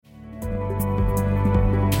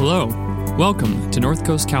Hello, welcome to North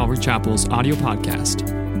Coast Calvary Chapel's audio podcast.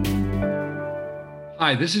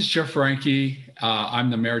 Hi, this is Jeff Reinke. I'm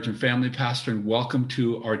the marriage and family pastor, and welcome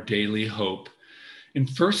to our daily hope. In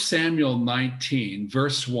 1 Samuel 19,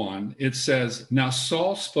 verse 1, it says, "Now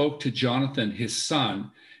Saul spoke to Jonathan, his son,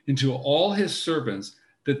 and to all his servants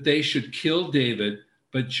that they should kill David,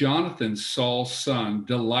 but Jonathan, Saul's son,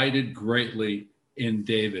 delighted greatly in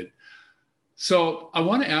David." So I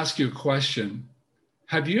want to ask you a question.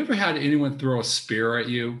 Have you ever had anyone throw a spear at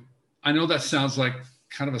you? I know that sounds like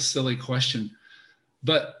kind of a silly question,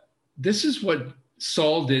 but this is what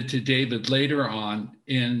Saul did to David later on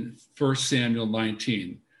in 1 Samuel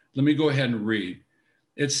 19. Let me go ahead and read.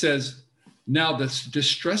 It says, "Now this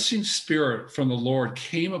distressing spirit from the Lord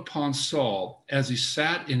came upon Saul as he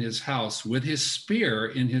sat in his house with his spear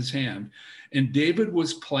in his hand, and David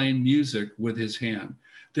was playing music with his hand.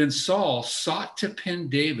 Then Saul sought to pin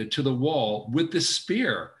David to the wall with the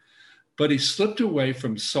spear, but he slipped away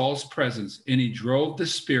from Saul's presence, and he drove the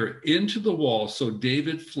spear into the wall. So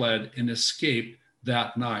David fled and escaped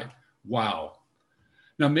that night." Wow.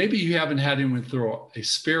 Now, maybe you haven't had anyone throw a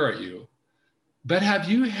spear at you, but have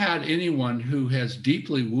you had anyone who has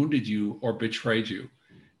deeply wounded you or betrayed you?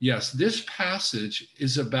 Yes, this passage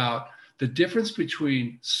is about the difference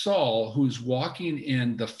between Saul, who's walking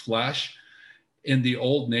in the flesh, in the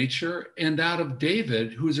old nature, and that of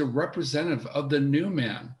David, who's a representative of the new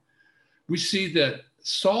man. We see that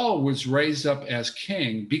Saul was raised up as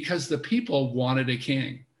king because the people wanted a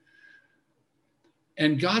king.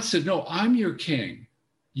 And God said, "No, I'm your king.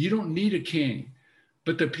 You don't need a king."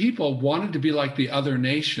 But the people wanted to be like the other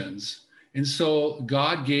nations. And so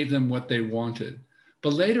God gave them what they wanted.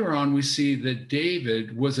 But later on, we see that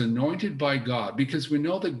David was anointed by God, because we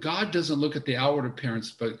know that God doesn't look at the outward appearance,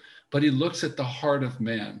 but he looks at the heart of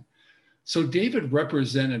man. So David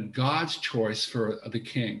represented God's choice for the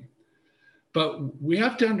king. But we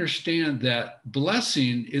have to understand that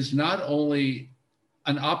blessing is not only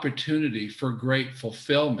an opportunity for great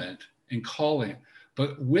fulfillment and calling,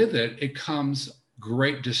 but with it, it comes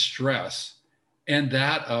great distress and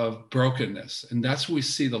that of brokenness. And that's where we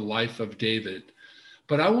see the life of David.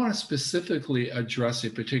 But I want to specifically address a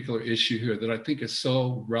particular issue here that I think is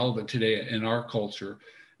so relevant today in our culture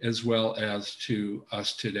as well as to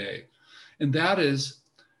us today. And that is,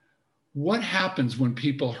 what happens when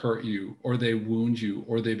people hurt you or they wound you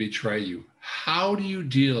or they betray you? How do you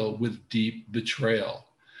deal with deep betrayal?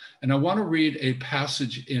 And I want to read a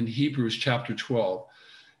passage in Hebrews chapter 12.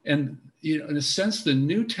 And in a sense, the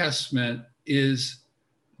New Testament is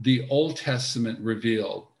the Old Testament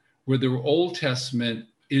revealed, where the Old Testament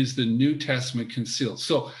is the New Testament concealed.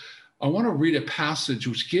 So I want to read a passage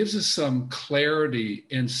which gives us some clarity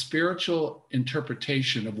and spiritual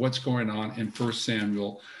interpretation of what's going on in 1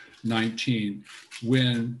 Samuel 19,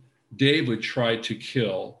 when David tried to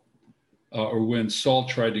kill, or when Saul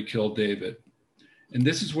tried to kill David. And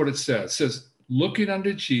this is what it says. It says, "Looking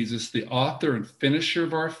unto Jesus, the author and finisher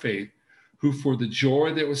of our faith, who for the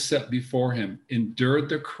joy that was set before him endured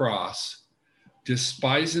the cross,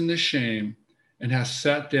 despising the shame, and has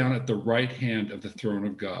sat down at the right hand of the throne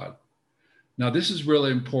of God." Now, this is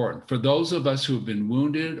really important for those of us who have been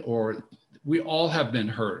wounded, or we all have been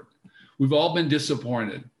hurt. We've all been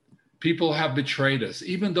disappointed. People have betrayed us,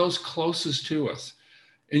 even those closest to us.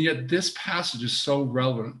 And yet this passage is so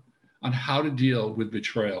relevant on how to deal with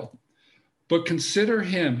betrayal. "But consider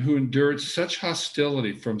him who endured such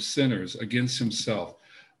hostility from sinners against himself,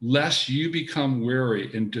 lest you become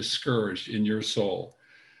weary and discouraged in your soul.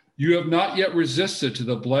 You have not yet resisted to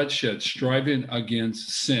the bloodshed, striving against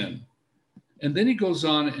sin." And then he goes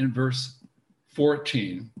on in verse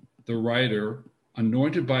 14, the writer,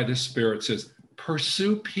 anointed by the Spirit, says,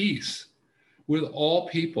 "Pursue peace with all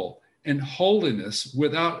people and holiness,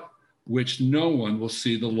 without which no one will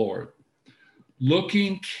see the Lord.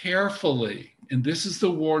 Looking carefully," and this is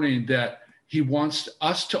the warning that he wants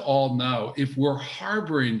us to all know, if we're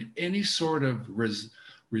harboring any sort of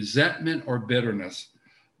resentment or bitterness,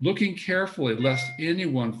 looking carefully lest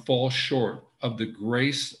anyone fall short of the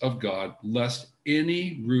grace of God, lest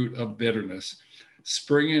any root of bitterness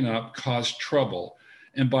springing up cause trouble,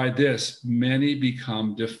 and by this many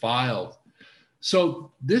become defiled.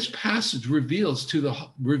 So this passage reveals to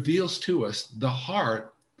us the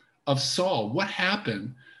heart of Saul. What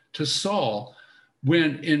happened to Saul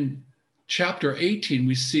when in chapter 18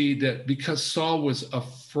 we see that because Saul was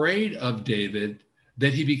afraid of David,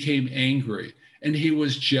 that he became angry and he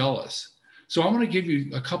was jealous. So I want to give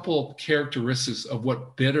you a couple characteristics of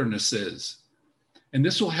what bitterness is. And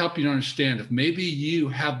this will help you to understand if maybe you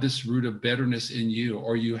have this root of bitterness in you,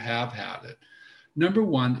 or you have had it. Number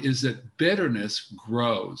one is that bitterness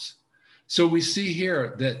grows. So we see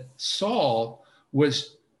here that Saul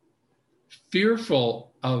was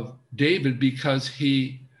fearful of David because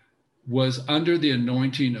he was under the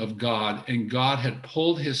anointing of God, and God had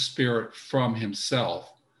pulled his spirit from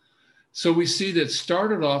himself. So we see that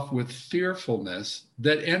started off with fearfulness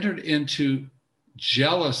that entered into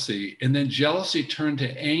jealousy, and then jealousy turned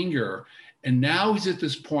to anger. And now he's at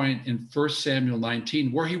this point in 1 Samuel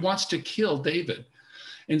 19 where he wants to kill David.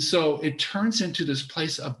 And so it turns into this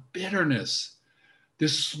place of bitterness,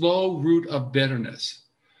 this slow root of bitterness.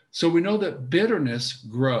 So we know that bitterness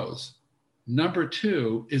grows. Number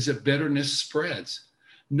two is that bitterness spreads.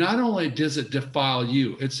 Not only does it defile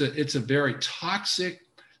you, it's a very toxic,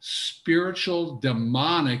 spiritual,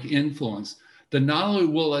 demonic influence that not only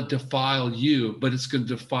will it defile you, but it's going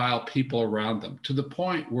to defile people around them, to the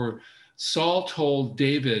point where Saul told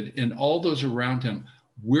David and all those around him,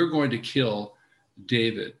 we're going to kill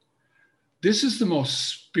David. This is the most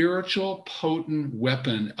spiritual, potent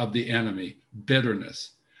weapon of the enemy,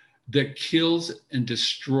 bitterness, that kills and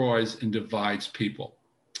destroys and divides people.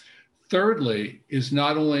 Thirdly, is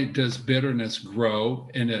not only does bitterness grow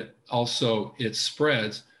and it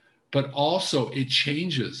spreads, but also it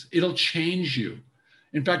changes. It'll change you.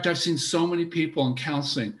 In fact, I've seen so many people in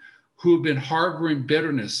counseling who have been harboring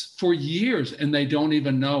bitterness for years and they don't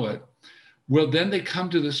even know it. Well, then they come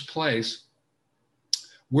to this place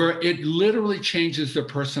where it literally changes their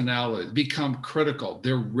personality, become critical.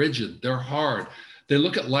 They're rigid, they're hard. They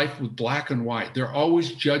look at life with black and white. They're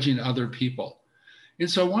always judging other people. And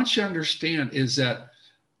so I want you to understand is that,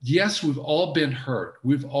 yes, we've all been hurt.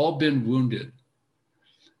 We've all been wounded.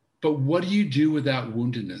 But what do you do with that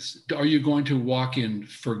woundedness? Are you going to walk in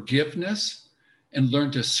forgiveness and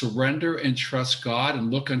learn to surrender and trust God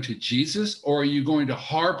and look unto Jesus? Or are you going to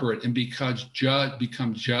harbor it and become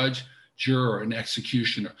judge, juror, and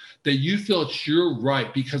executioner? That you feel it's your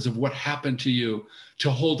right because of what happened to you to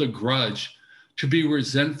hold a grudge, to be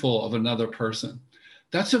resentful of another person.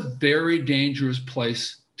 That's a very dangerous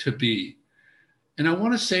place to be. And I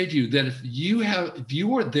want to say to you that if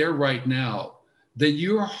you are there right now, then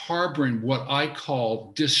you're harboring what I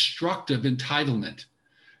call destructive entitlement.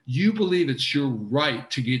 You believe it's your right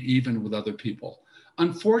to get even with other people.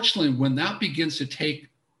 Unfortunately, when that begins to take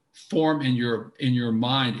form in your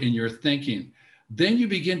mind, in your thinking, then you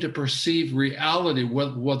begin to perceive reality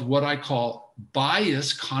with what I call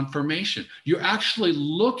bias confirmation. You're actually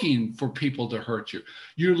looking for people to hurt you.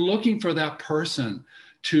 You're looking for that person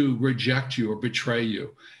to reject you or betray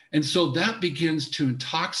you. And so that begins to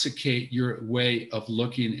intoxicate your way of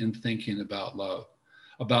looking and thinking about love,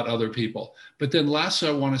 about other people. But then lastly,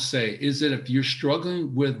 I want to say is that if you're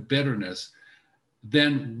struggling with bitterness,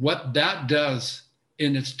 then what that does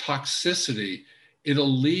in its toxicity,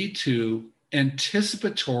 it'll lead to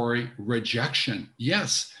anticipatory rejection.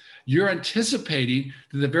 Yes, you're anticipating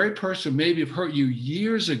that the very person maybe have hurt you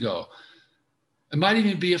years ago. It might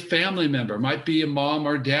even be a family member, it might be a mom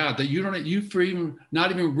or dad that you've even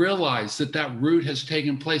not even realized that root has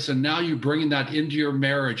taken place. And now you're bringing that into your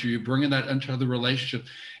marriage, or you're bringing that into the relationship,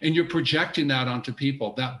 and you're projecting that onto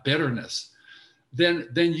people, that bitterness. Then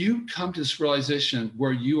you come to this realization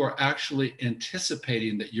where you are actually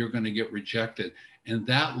anticipating that you're going to get rejected. And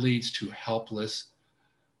that leads to helpless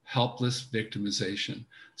victimization.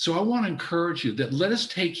 So I want to encourage you that let us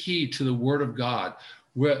take heed to the word of God,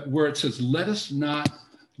 where it says, let us not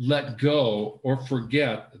let go or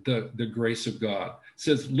forget the grace of God. It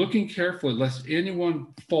says, looking carefully, lest anyone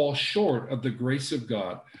fall short of the grace of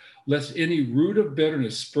God, lest any root of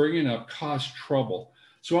bitterness springing up cause trouble.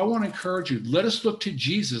 So I want to encourage you, let us look to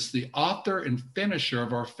Jesus, the author and finisher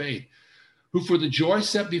of our faith, who for the joy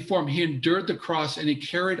set before him, he endured the cross and he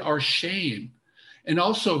carried our shame. And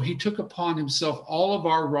also he took upon himself all of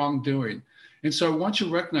our wrongdoing. And so I want you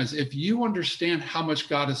to recognize, if you understand how much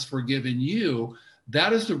God has forgiven you,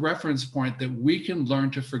 that is the reference point that we can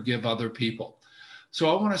learn to forgive other people.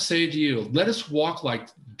 So I want to say to you, let us walk like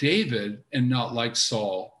David and not like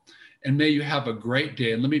Saul. And may you have a great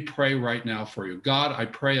day. And let me pray right now for you. God, I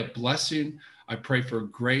pray a blessing. I pray for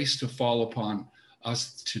grace to fall upon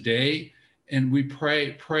us today. And we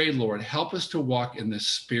pray, Lord, help us to walk in the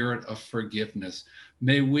spirit of forgiveness.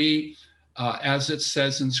 May we, as it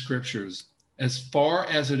says in scriptures, as far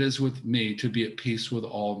as it is with me, to be at peace with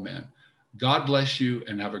all men. God bless you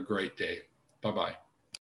and have a great day. Bye-bye.